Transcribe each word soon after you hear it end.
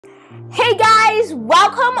Hey guys,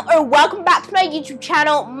 welcome back to my YouTube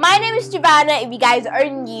channel. My name is Jovanna if you guys are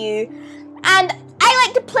new, and I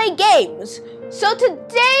like to play games. So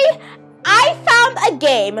today I found a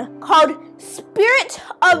game called Spirit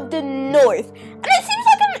of the North, and it seems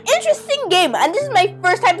like an interesting game, and this is my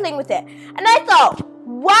first time playing with it, and I thought,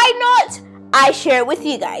 why not I share it with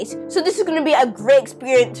you guys? So this is going to be a great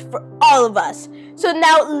experience for all of us. So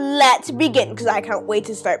now let's begin, because I can't wait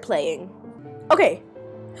to start playing. Okay.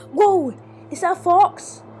 Whoa, is that a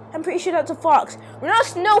fox? I'm pretty sure that's a fox. We're not a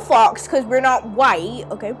snow fox because we're not white,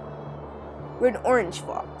 okay? We're an orange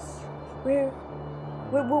fox. What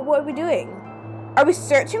are we doing? Are we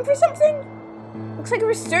searching for something? Looks like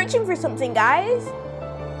we're searching for something, guys.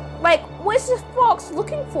 Like, what's this fox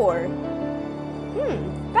looking for?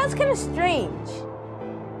 That's kind of strange.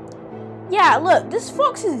 Yeah, look, this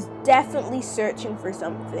fox is definitely searching for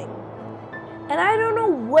something. And I don't know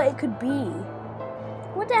what it could be.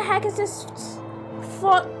 What the heck is this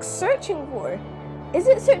fox searching for? Is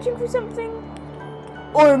it searching for something?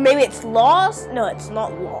 Or maybe it's lost? No, it's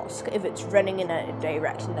not lost if it's running in a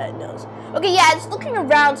direction that it knows. Okay, yeah, it's looking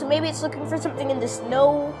around, so maybe it's looking for something in the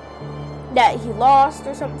snow that he lost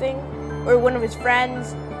or something. Or one of his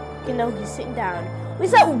friends. You know, he's sitting down.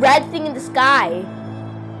 What's that red thing in the sky?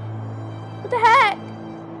 What the heck?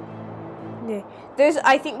 Yeah,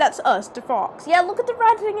 I think that's us, the fox. Yeah, look at the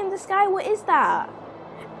red thing in the sky. What is that?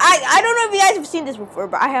 I don't know if you guys have seen this before,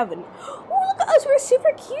 but I haven't. Oh, look at us. We're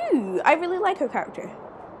super cute. I really like our character.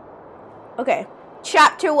 Okay.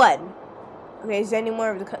 Chapter 1. Okay, is there any more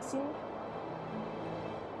of the cutscene?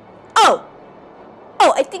 Oh!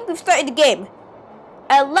 Oh, I think we've started the game.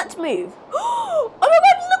 Let's move. Oh my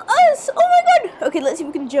god, look at us! Oh my god! Okay, let's see if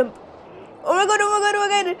we can jump. Oh my god, oh my god, oh my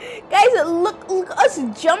god. Guys, look at us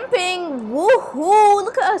jumping. Woohoo!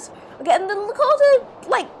 Look at us. Okay, and then look at all the,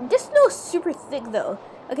 like, this snow's super thick though.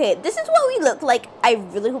 Okay, this is what we look like. I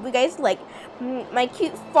really hope you guys like my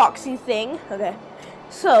cute foxy thing. Okay,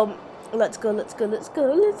 so let's go. Let's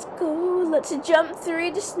jump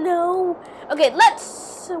through the snow. Okay,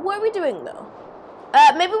 what are we doing though?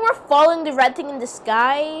 Maybe we're following the red thing in the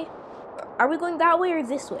sky. Are we going that way or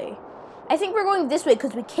this way? I think we're going this way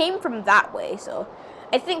because we came from that way. So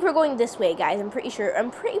I think we're going this way, guys. I'm pretty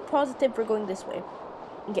positive we're going this way.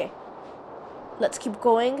 Okay, let's keep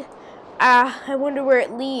going. I wonder where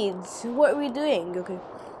it leads. What are we doing? Okay.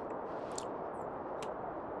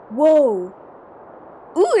 Whoa.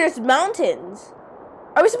 Ooh, there's mountains.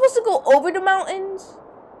 Are we supposed to go over the mountains?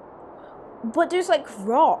 But there's like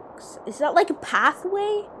rocks. Is that like a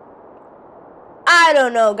pathway? I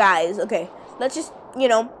don't know, guys. Okay, let's just, you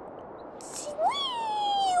know.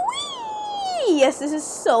 Whee! Yes, this is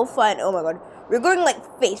so fun. Oh my god. We're going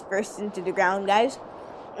like face first into the ground, guys.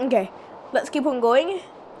 Okay, let's keep on going.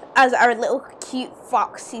 As our little cute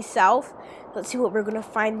foxy self. Let's see what we're gonna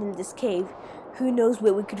find in this cave. Who knows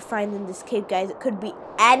what we could find in this cave, guys? It could be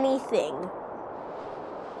anything.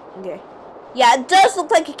 Okay. Yeah, it does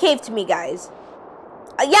look like a cave to me, guys.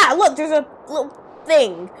 Yeah, look, there's a little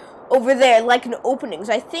thing over there, like an opening.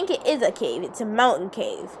 So I think it is a cave. It's a mountain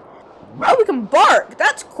cave. Oh, we can bark.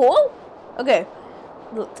 That's cool. Okay.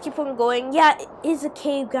 Let's keep on going. Yeah, it is a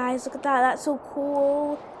cave, guys. Look at that. That's so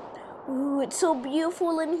cool. Ooh, it's so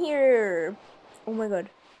beautiful in here. Oh my god.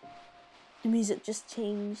 The music just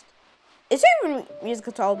changed. Is there even music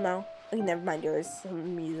at all now? Okay, never mind. There is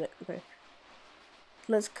some music. Okay.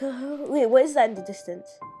 Let's go. Wait, what is that in the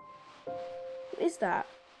distance? What is that?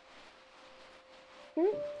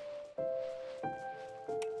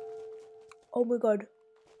 Oh my god.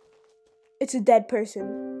 It's a dead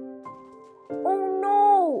person. Oh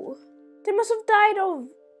no. They must have died of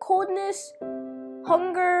coldness,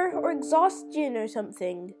 hunger, or exhaustion or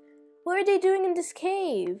something. What are they doing in this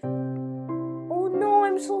cave? Oh no,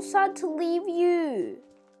 I'm so sad to leave you.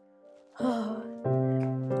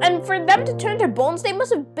 And for them to turn their bones, they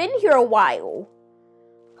must have been here a while.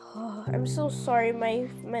 I'm so sorry, my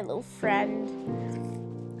little friend.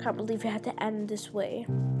 Can't believe it had to end this way.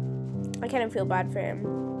 I kind of feel bad for him.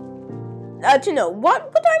 You know,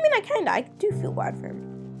 what do I mean? I do feel bad for him.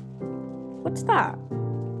 What's that?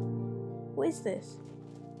 What is this?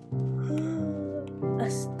 A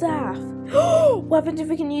staff. What happens if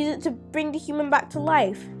we can use it to bring the human back to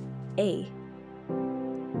life? A.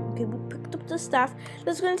 Okay, we picked up the staff.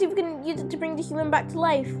 Let's go and see if we can use it to bring the human back to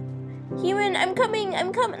life. Human, I'm coming.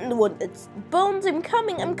 What? It's bones. I'm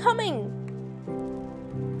coming.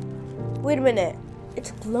 Wait a minute.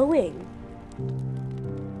 It's glowing.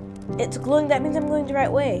 It's glowing. That means I'm going the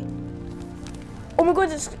right way. Oh my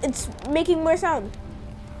god, it's making more sound.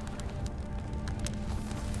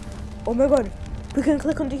 Oh my god, we can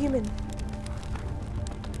click on the human.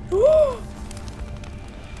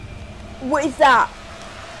 What is that?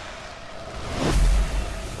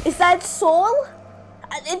 Is that its soul?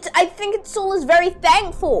 I think its soul is very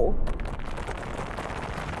thankful.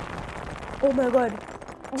 Oh my god.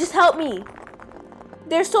 Just help me.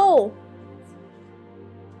 Their soul.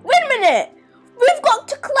 Wait a minute. We've got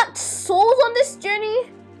to collect souls on this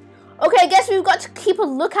journey? Okay, I guess we've got to keep a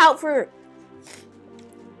lookout for,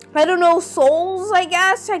 I don't know, souls, I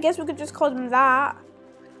guess. I guess we could just call them that.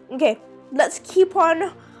 Okay, let's keep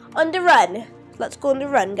on the run. Let's go on the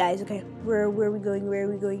run, guys. Okay, where are we going? Where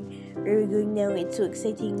are we going? Where are we going now? It's so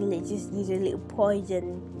exciting. Let's just use our little paws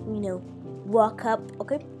and, you know, walk up.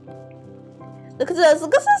 Okay. Look at us.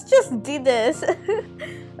 Look at us just do this.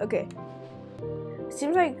 Okay.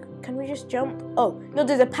 Seems like, can we just jump? Oh, no,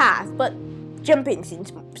 there's a path, but jumping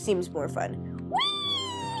seems more fun.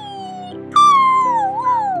 Whee! Oh,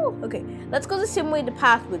 whoa! Okay, let's go the same way the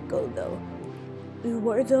path would go, though. Ooh,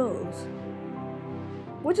 what are those?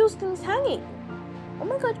 What are those things hanging? Oh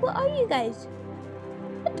my god, what are you guys?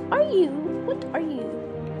 What are you? What are you?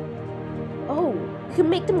 Oh, you can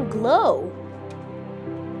make them glow.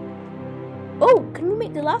 Oh, can we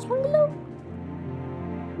make the last one glow?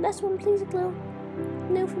 Last one, please, glow.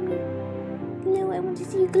 Glow for me. Glow, I want to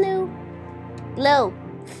see you glow. Glow.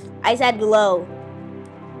 I said glow.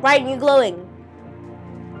 Why aren't you glowing?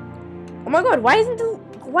 Oh my god, why isn't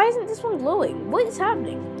this one glowing? What is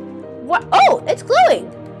happening? What? Oh, it's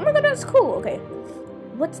glowing. Oh my god, that's cool. Okay.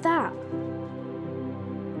 What's that?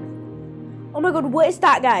 Oh my god, what is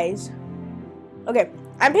that, guys? Okay,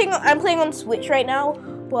 I'm playing on Switch right now,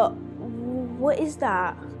 but what is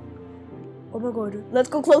that? Oh my god, let's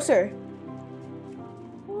go closer.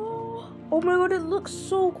 Oh my god, it looks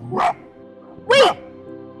so cool. Wait!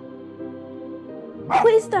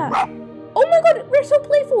 What is that? Oh my god, we're so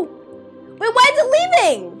playful. Wait, why is it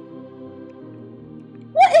leaving?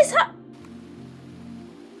 What is that?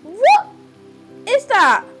 What is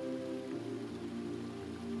that?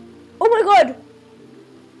 Oh my god.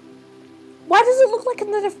 Why does it look like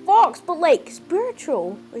another fox, but like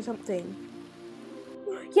spiritual or something?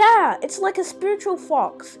 Yeah, it's like a spiritual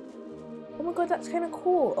fox. Oh my god, that's kind of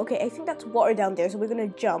cool. Okay, I think that's water down there, so we're gonna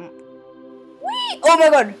jump. Whee! Oh my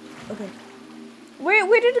god. Okay.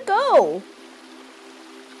 Where did it go?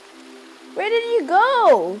 Where did you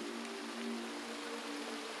go?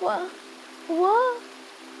 What? What?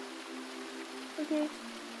 Okay.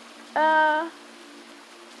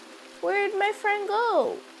 Where did my friend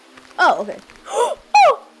go? Oh, okay. Oh,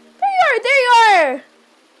 there you are.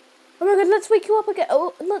 Oh my god, let's wake you up again.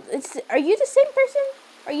 Oh, look, are you the same person?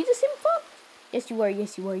 Are you the same fox? Yes, you are.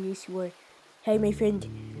 Yes, you are. Yes, you are. Hey, my friend.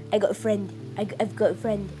 I got a friend. I've got a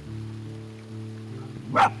friend.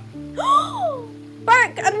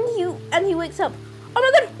 Bark, and he wakes up. Oh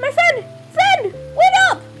my god, my friend! Friend, wake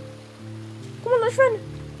up! Come on, let's run.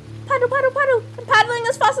 Paddle, paddle, paddle. I'm paddling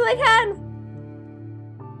as fast as I can.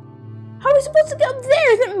 How are we supposed to get up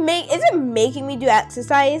there? Is it making me do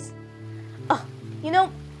exercise? Oh, you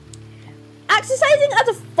know, exercising as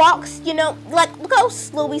a fox, you know, like, look how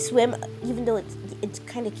slow we swim, even though it's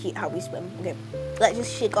kind of cute how we swim. Okay, let's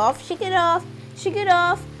just shake off, shake it off, shake it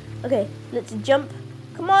off. Okay, let's jump.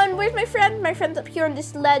 Come on, where's my friend? My friend's up here on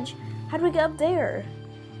this ledge. How do we get up there?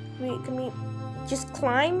 Can we just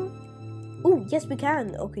climb? Ooh, yes we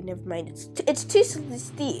can. Okay, never mind. It's too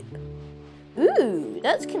steep. Ooh,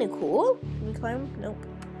 that's kind of cool. Can we climb? Nope.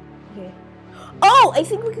 Okay. Oh, I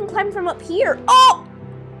think we can climb from up here. Oh!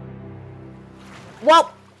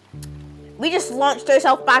 Well, we just launched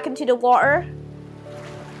ourselves back into the water.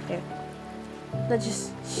 Okay. Let's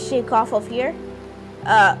just shake off of here.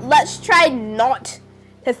 Let's try not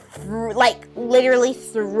to literally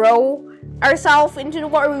throw ourselves into the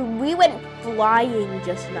water. We went flying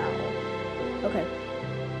just now. Okay.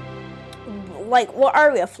 Like, what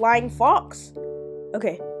are we, a flying fox?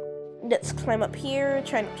 Okay. Let's climb up here,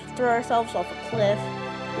 try not to throw ourselves off a cliff.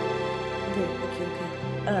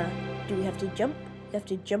 Okay. Do we have to jump? We have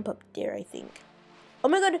to jump up there, I think. Oh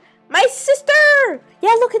my god, my sister!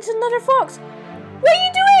 Yeah, look, it's another fox. What are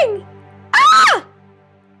you doing? Ah!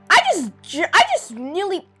 I just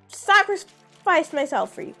nearly sacrificed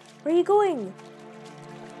myself for you. Where are you going?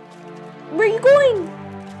 Where are you going?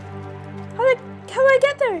 How do I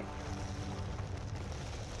get there?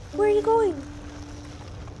 Where are you going?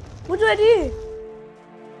 What do I do?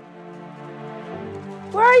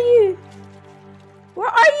 Where are you? Where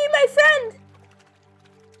are you, my friend?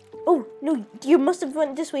 Oh, no, you must have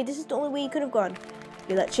went this way. This is the only way you could have gone.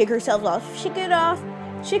 Okay, let's shake ourselves off. Shake it off.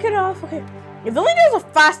 Shake it off. Okay. If only there was a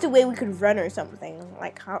faster way we could run or something.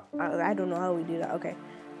 Like, how? I don't know how we do that. Okay.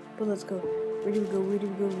 But let's go. Where do we go? Where do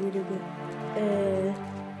we go? Where do we go?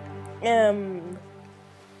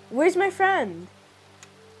 Where's my friend?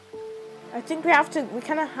 I think we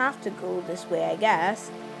kind of have to go this way, I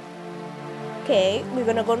guess. Okay, we're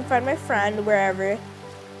gonna go and find my friend wherever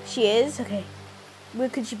she is. Okay, where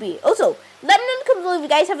could she be? Also, let me know in the comments below if you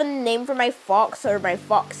guys have a name for my fox or my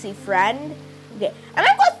foxy friend. Okay, and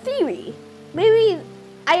I've got a theory. Maybe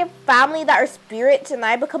I have family that are spirits and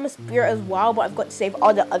I become a spirit as well, but I've got to save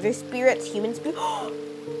all the other spirits, human spirits.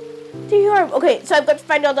 There you are. Okay, so I've got to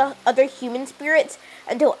find all the other human spirits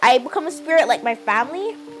until I become a spirit like my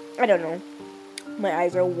family. I don't know. My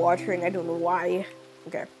eyes are watering. I don't know why.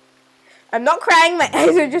 Okay. I'm not crying. My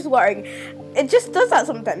eyes are just watering. It just does that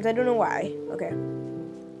sometimes. I don't know why. Okay.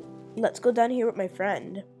 Let's go down here with my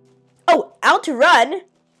friend. Oh, out to run.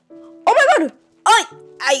 Oh my god.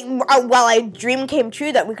 Well, a dream came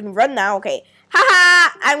true that we can run now. Okay. Haha.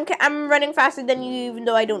 I'm running faster than you, even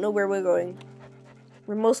though I don't know where we're going.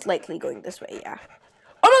 We're most likely going this way. Yeah.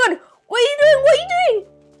 Oh my god. What are you doing? What are you doing?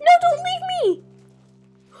 No, don't leave me.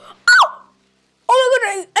 Oh! Oh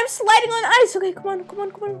my god, I'm sliding on ice. Okay, come on.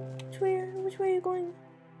 Which way are you going?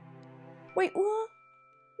 Wait, what?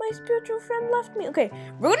 My spiritual friend left me. Okay,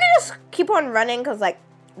 we're gonna just keep on running because, like,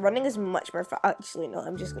 running is much more fun. Actually, no,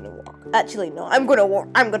 I'm just gonna walk. Actually, no, I'm gonna walk.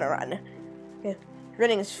 I'm gonna run. Okay,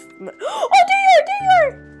 running is. Oh, there you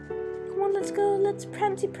are! Come on, let's go. Let's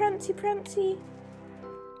prancy.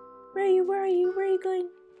 Where are you? Where are you going?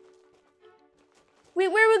 Wait,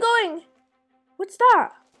 where are we going? What's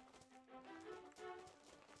that?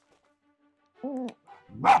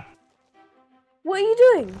 What are you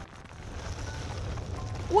doing?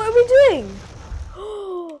 What are we doing?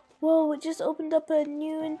 Whoa, it just opened up a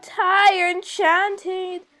new entire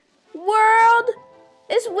enchanted world.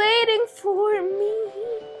 It's waiting for me.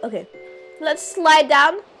 Okay, let's slide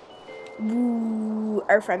down. Woo,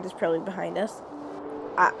 our friend is probably behind us.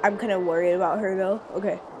 I'm kind of worried about her though.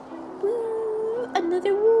 Okay. Woo,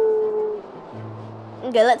 another woo.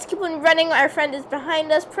 Okay, let's keep on running. Our friend is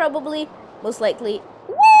behind us probably. Most likely.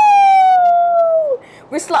 Woo!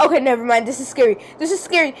 We're okay, never mind. This is scary. Oh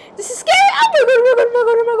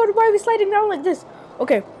my god. Why are we sliding down like this?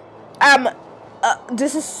 Okay.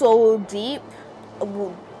 This is so deep.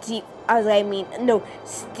 Well, deep as I mean, no,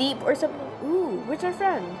 steep or something. Ooh, where's our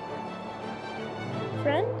friend?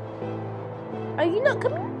 Friend? Are you not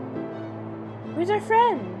coming? Where's our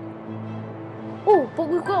friend? Oh, but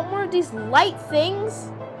we've got more of these light things.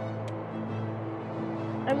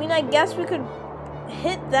 I mean, I guess we could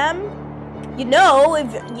hit them, you know,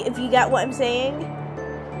 if you get what I'm saying.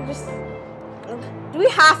 Do we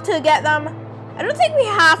have to get them? I don't think we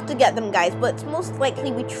have to get them, guys, but it's most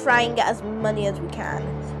likely we try and get as many as we can.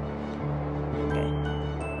 Okay.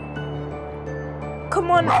 Come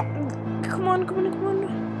on.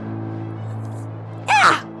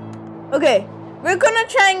 Yeah! Okay, we're gonna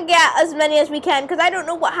try and get as many as we can, because I don't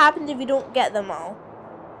know what happens if you don't get them all.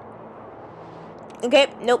 Okay,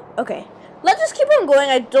 nope, okay. Let's just keep on going.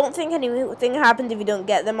 I don't think anything happens if you don't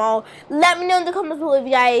get them all. Let me know in the comments below if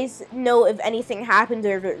you guys know if anything happens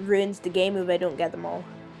or if it ruins the game if I don't get them all.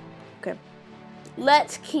 Okay.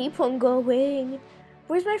 Let's keep on going.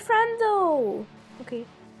 Where's my friend though? Okay.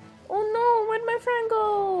 Oh no, where'd my friend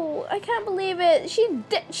go? I can't believe it. She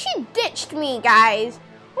ditched me, guys.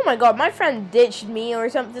 Oh my god, my friend ditched me or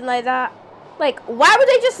something like that. Like, why would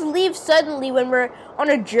they just leave suddenly when we're on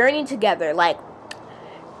a journey together? Like,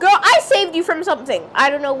 girl, I saved you from something. I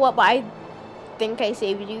don't know what, but I think I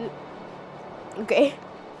saved you. Okay.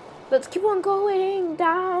 Let's keep on going.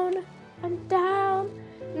 Down and down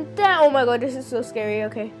and down. Oh my god, this is so scary.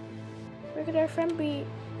 Okay. Where could our friend be?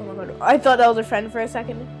 Oh my god. I thought that was a friend for a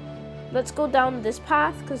second. Let's go down this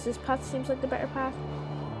path, because this path seems like the better path.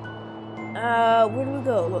 Where do we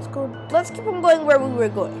go? Let's keep on going where we were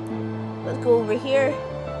going. Let's go over here.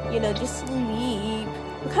 You know, just leap.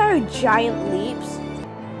 Look at our giant leaps.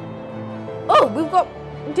 Oh,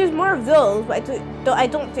 there's more of those, but I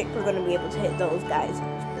don't think we're gonna be able to hit those guys.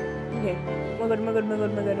 Okay. Oh my god.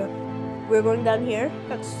 We're going down here.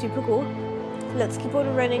 That's super cool. Let's keep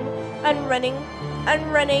on running and running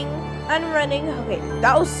and running and running. Okay,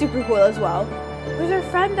 that was super cool as well. Where's our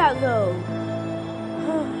friend at though?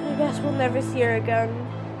 I guess we'll never see her again.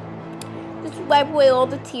 Just wipe away all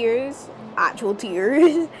the tears. Actual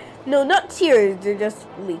tears. No, not tears. They're just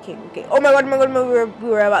leaking. Okay. Oh my god. We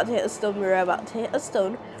were about to hit a stone. Don't worry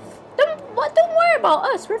about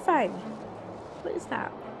us. We're fine. What is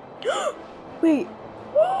that? Wait.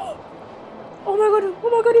 Oh my god.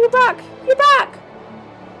 You're back.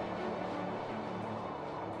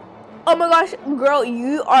 Oh my gosh, girl,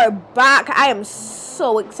 you are back. I am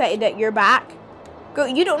so excited that you're back. Girl,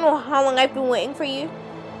 you don't know how long I've been waiting for you.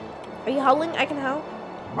 Are you howling? I can howl.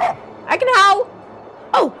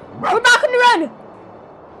 Oh, we're back on the run.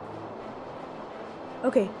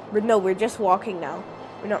 Okay, no, we're just walking now.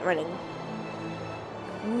 We're not running.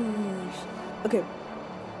 Okay,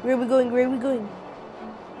 where are we going? Where are we going?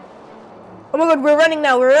 Oh my god, we're running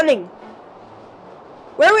now. We're running.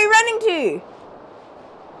 Where are we running to?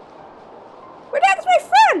 Where the heck's my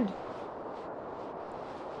friend?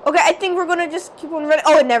 Okay, I think we're gonna just keep on running.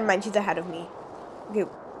 Oh, never mind. She's ahead of me. Okay.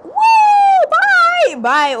 Woo! Bye!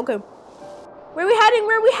 Bye. Okay. Where are we heading?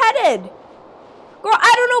 Where are we headed? Girl,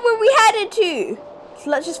 I don't know where we headed to. So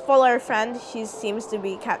let's just follow our friend. She seems to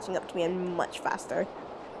be catching up to me and much faster.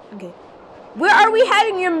 Okay. Where are we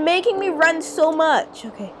heading? You're making me run so much.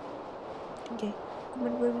 Okay. Okay. Come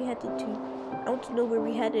on, where are we headed to? I want to know where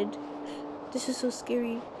we headed. This is so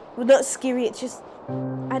scary. Well, not scary. It's just,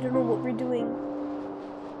 I don't know what we're doing.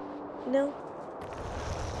 You know?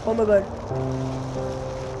 Oh my god.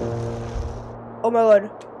 Oh my god.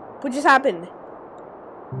 What just happened?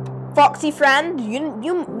 Foxy friend, you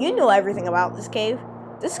know everything about this cave.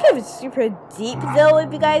 This cave is super deep though,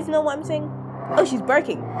 if you guys know what I'm saying. Oh, she's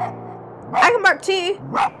barking. I can bark too.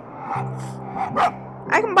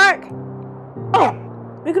 I can bark. Oh,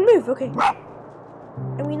 we can move, okay.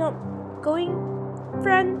 Are we not going,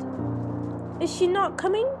 friend? Is she not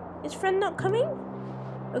coming? Is friend not coming?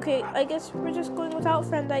 Okay, I guess we're just going without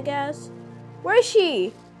friend, I guess. Where is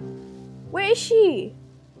she? Where is she?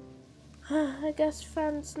 I guess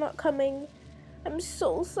friend's not coming. I'm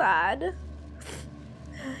so sad.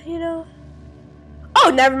 You know.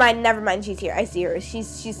 Oh, never mind, she's here. I see her. She's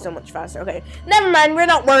so much faster. Okay. Never mind, we're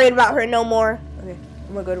not worried about her no more. Okay.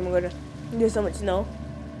 Oh my god. There's so much snow.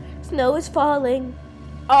 Snow is falling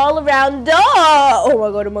all around. Oh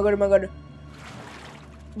my god.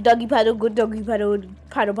 Doggy paddle, good doggy paddle.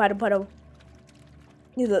 Paddle.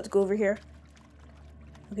 Let's go over here.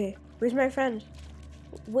 Okay, where's my friend?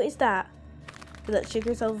 What is that? Let's shake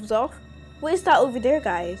ourselves off. What is that over there,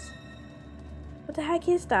 guys? What the heck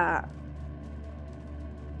is that?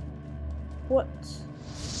 What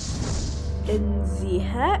in the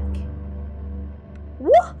heck?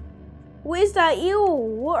 What? What is that? Ew,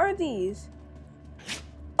 what are these?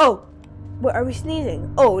 Oh, what, are we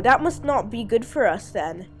sneezing? Oh, that must not be good for us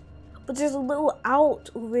then. But there's a little out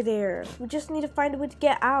over there. We just need to find a way to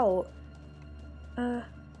get out. I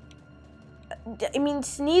mean,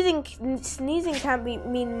 sneezing can't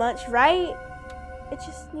mean much, right? It's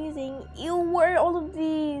just sneezing. Ew, what are all of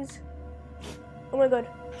these? Oh my god.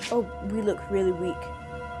 Oh, we look really weak.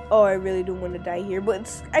 Oh, I really don't want to die here,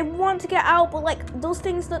 but I want to get out, but like, those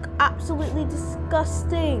things look absolutely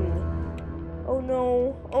disgusting. Oh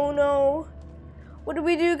no. What do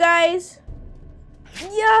we do, guys?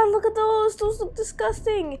 Yeah, look at those. Those look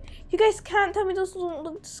disgusting. You guys can't tell me those don't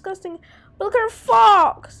look disgusting. But look at our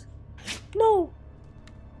fox. No.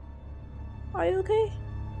 Are you okay?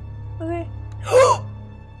 Okay.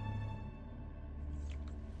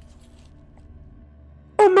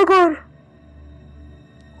 Oh my god.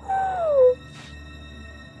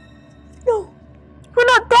 No. We're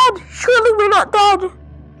not dead. Surely we're not dead.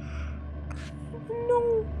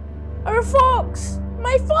 No. Our fox.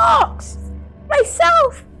 My fox.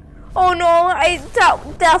 Myself. Oh no,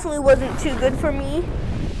 that definitely wasn't too good for me.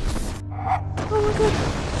 Oh my god.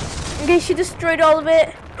 Okay, she destroyed all of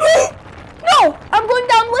it. No! I'm going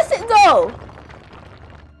down with it though.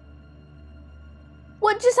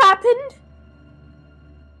 What just happened?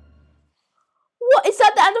 What? Is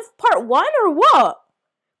that the end of part 1 or what?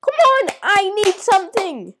 Come on, I need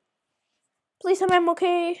something. Please tell me I'm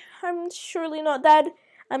okay. I'm surely not dead.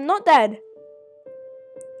 I'm not dead.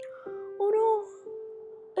 Oh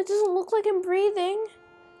no. It doesn't look like I'm breathing.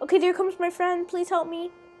 Okay, there comes my friend. Please help me.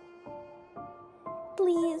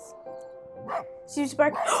 Please. Seriously,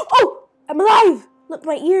 bark. Oh! I'm alive! Look,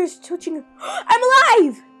 my ears twitching. I'm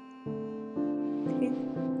alive! Okay,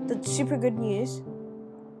 that's super good news.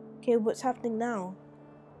 Okay, what's happening now?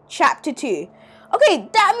 Chapter 2. Okay,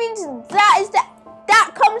 that means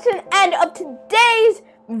that comes to an end of today's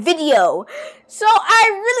video. So I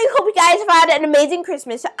really hope you guys have had an amazing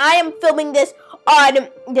Christmas. I am filming this on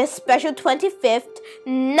the special 25th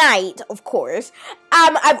night, of course.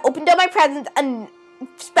 I've opened up my presents and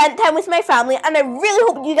spent time with my family, and I really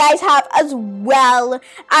hope you guys have as well.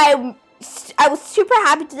 I was super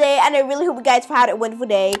happy today, and I really hope you guys have had a wonderful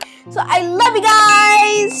day. So I love you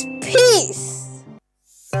guys. Peace.